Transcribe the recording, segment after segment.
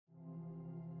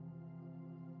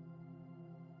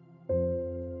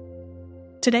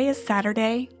Today is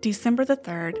Saturday, December the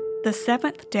 3rd, the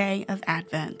 7th day of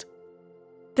Advent.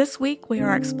 This week we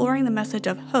are exploring the message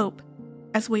of hope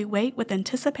as we wait with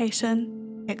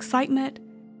anticipation, excitement,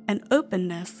 and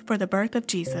openness for the birth of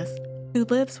Jesus, who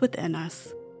lives within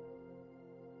us.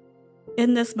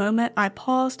 In this moment, I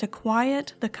pause to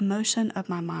quiet the commotion of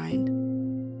my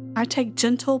mind. I take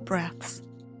gentle breaths,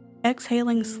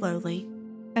 exhaling slowly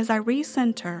as I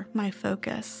recenter my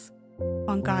focus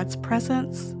on God's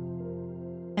presence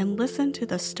and listen to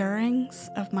the stirrings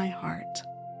of my heart.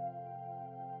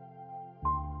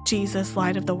 Jesus,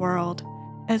 light of the world,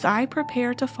 as I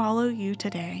prepare to follow you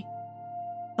today,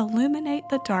 illuminate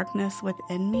the darkness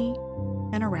within me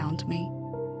and around me.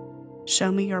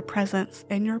 Show me your presence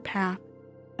and your path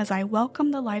as I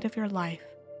welcome the light of your life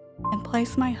and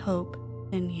place my hope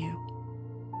in you.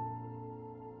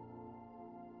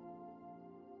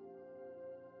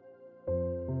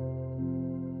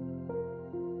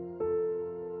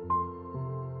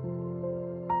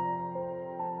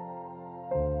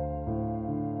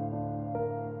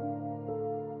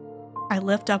 I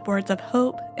lift up words of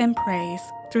hope and praise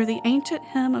through the ancient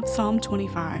hymn of Psalm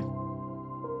 25.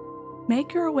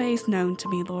 Make your ways known to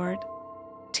me, Lord.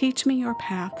 Teach me your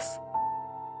paths.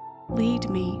 Lead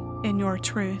me in your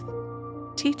truth.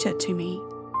 Teach it to me,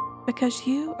 because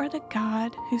you are the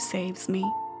God who saves me.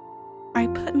 I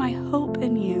put my hope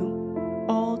in you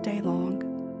all day long.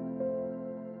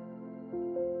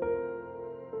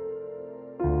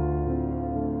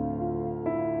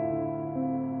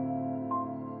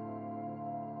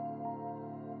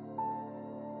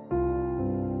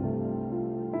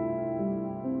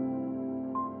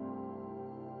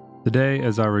 Today,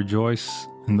 as I rejoice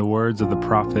in the words of the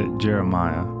prophet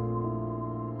Jeremiah,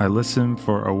 I listen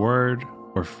for a word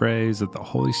or phrase that the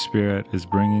Holy Spirit is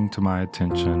bringing to my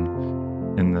attention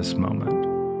in this moment.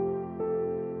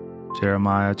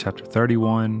 Jeremiah chapter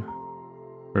 31,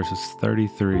 verses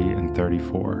 33 and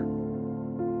 34.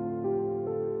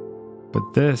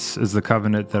 But this is the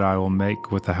covenant that I will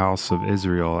make with the house of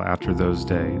Israel after those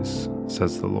days,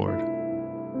 says the Lord.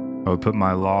 I will put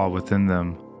my law within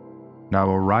them, and I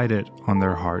will write it on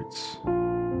their hearts,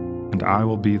 and I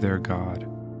will be their God,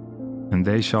 and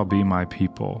they shall be my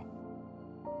people.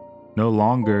 No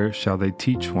longer shall they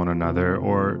teach one another,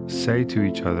 or say to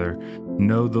each other,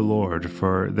 Know the Lord,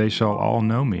 for they shall all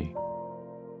know me,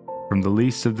 from the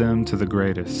least of them to the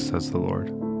greatest, says the Lord.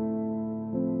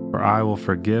 For I will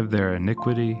forgive their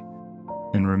iniquity,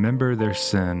 and remember their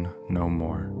sin no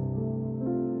more.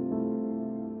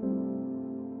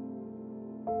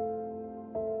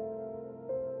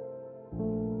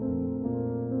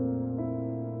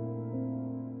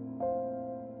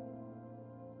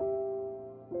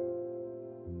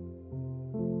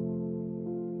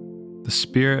 The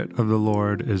Spirit of the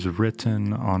Lord is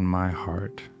written on my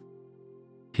heart.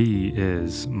 He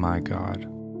is my God.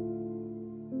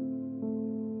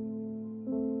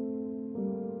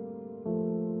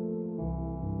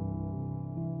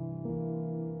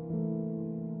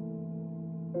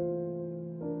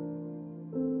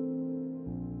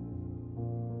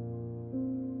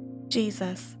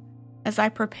 Jesus, as I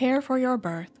prepare for your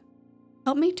birth,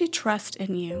 help me to trust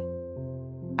in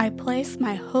you. I place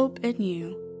my hope in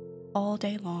you all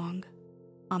day long.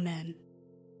 Amen.